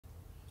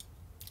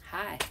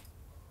Hi,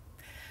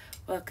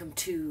 welcome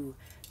to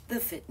the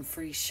Fit and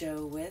Free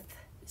Show with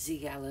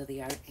ZGALA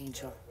the Art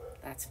Angel.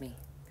 That's me.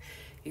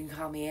 You can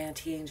call me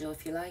Auntie Angel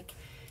if you like.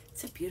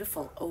 It's a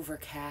beautiful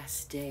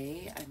overcast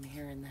day. I'm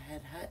here in the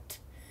Head Hutt,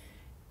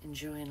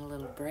 enjoying a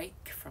little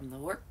break from the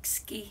work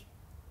ski.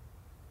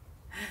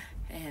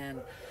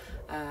 And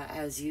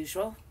as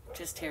usual,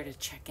 just here to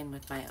check in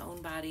with my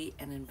own body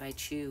and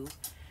invite you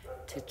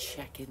to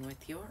check in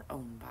with your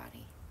own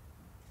body.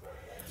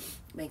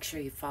 Make sure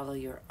you follow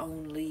your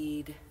own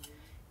lead.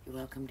 You're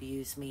welcome to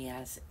use me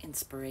as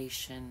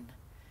inspiration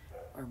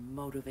or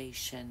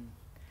motivation,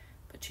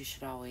 but you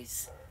should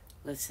always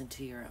listen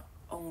to your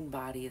own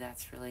body.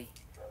 That's really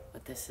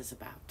what this is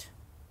about.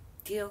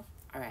 Deal?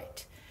 All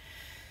right.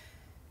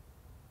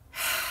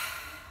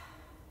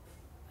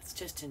 Let's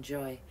just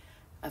enjoy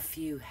a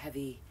few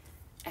heavy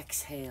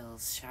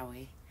exhales, shall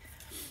we?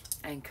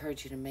 I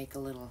encourage you to make a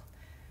little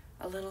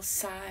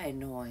sigh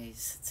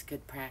noise. It's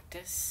good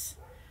practice.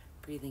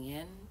 Breathing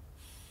in,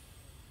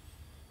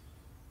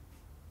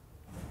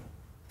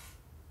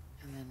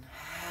 and then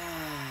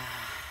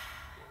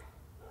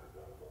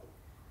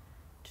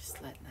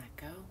just letting that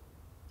go.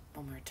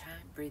 One more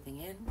time,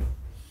 breathing in,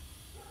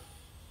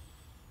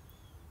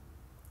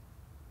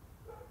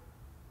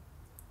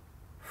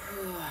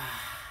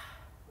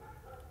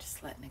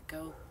 just letting it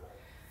go.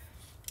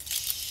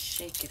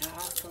 Shake it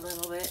off a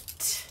little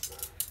bit.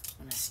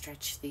 I'm going to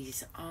stretch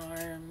these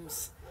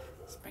arms.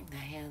 Just bring the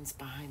hands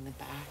behind the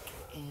back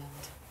and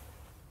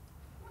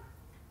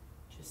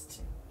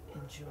just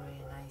enjoy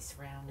a nice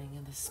rounding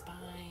of the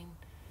spine,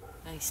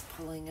 nice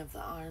pulling of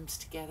the arms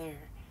together,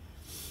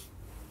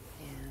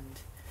 and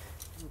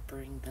we'll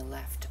bring the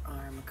left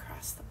arm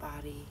across the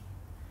body.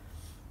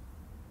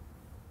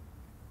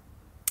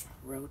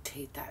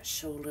 Rotate that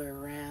shoulder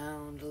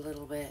around a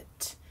little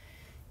bit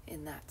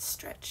in that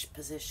stretch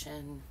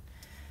position.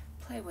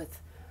 Play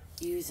with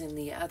using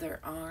the other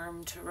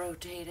arm to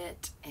rotate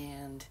it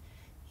and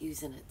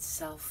using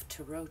itself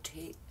to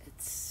rotate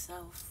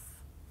itself.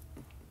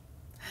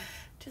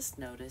 Just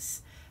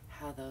notice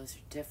how those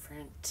are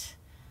different.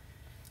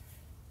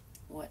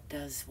 What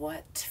does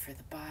what for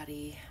the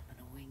body. I'm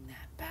going to wing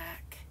that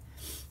back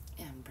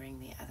and bring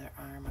the other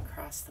arm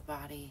across the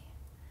body.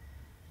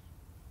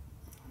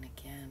 And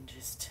again,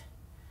 just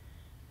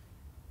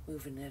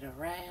moving it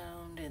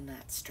around in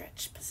that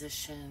stretch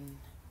position.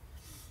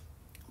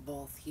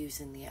 Both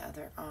using the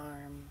other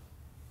arm.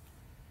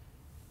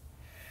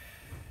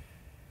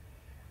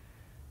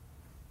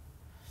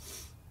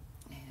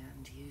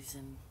 And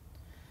using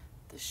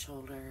the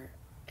shoulder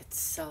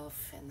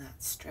itself in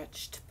that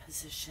stretched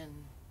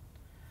position.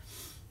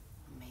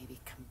 Maybe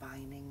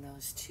combining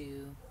those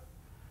two.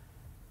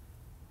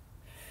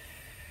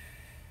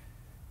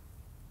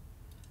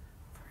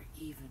 For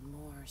even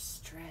more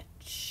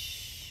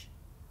stretch.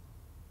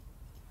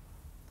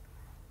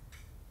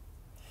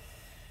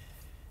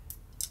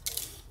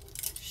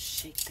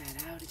 Shake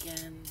that out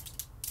again.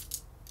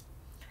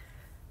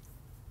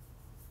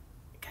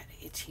 Got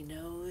an itchy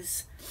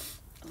nose.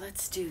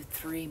 Let's do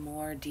 3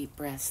 more deep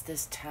breaths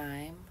this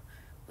time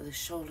with a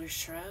shoulder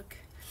shrug.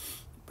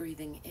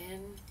 Breathing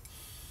in,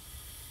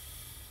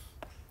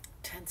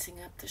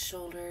 tensing up the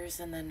shoulders,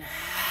 and then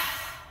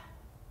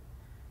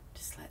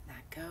just letting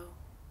that go.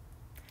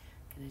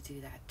 Gonna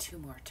do that 2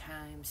 more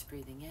times.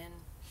 Breathing in,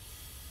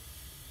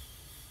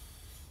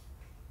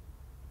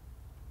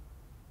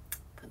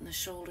 putting the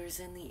shoulders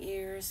in the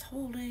ears,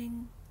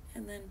 holding,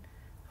 and then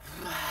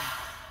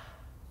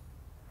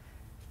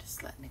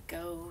just letting it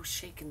go,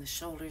 shaking the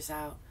shoulders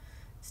out.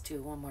 Let's do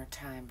it 1 more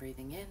time.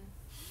 Breathing in,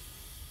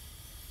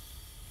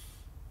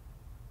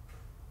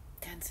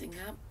 tensing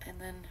up,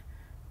 and then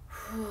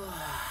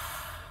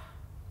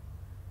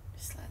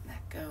just letting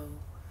that go,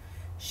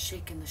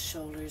 shaking the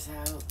shoulders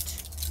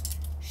out,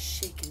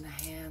 shaking the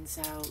hands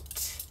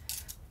out.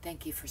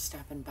 Thank you for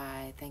stopping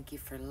by. Thank you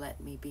for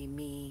letting me be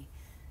me.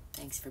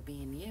 Thanks for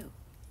being you.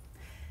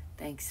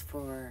 Thanks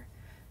for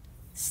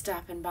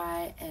stopping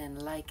by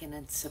and liking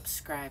and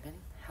subscribing.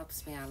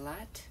 Helps me out a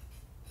lot.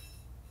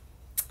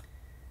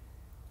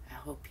 I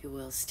hope you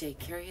will stay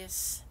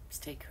curious,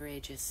 stay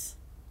courageous,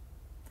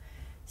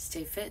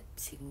 stay fit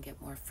so you can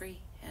get more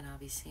free, and I'll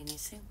be seeing you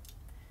soon.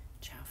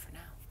 Ciao for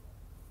now.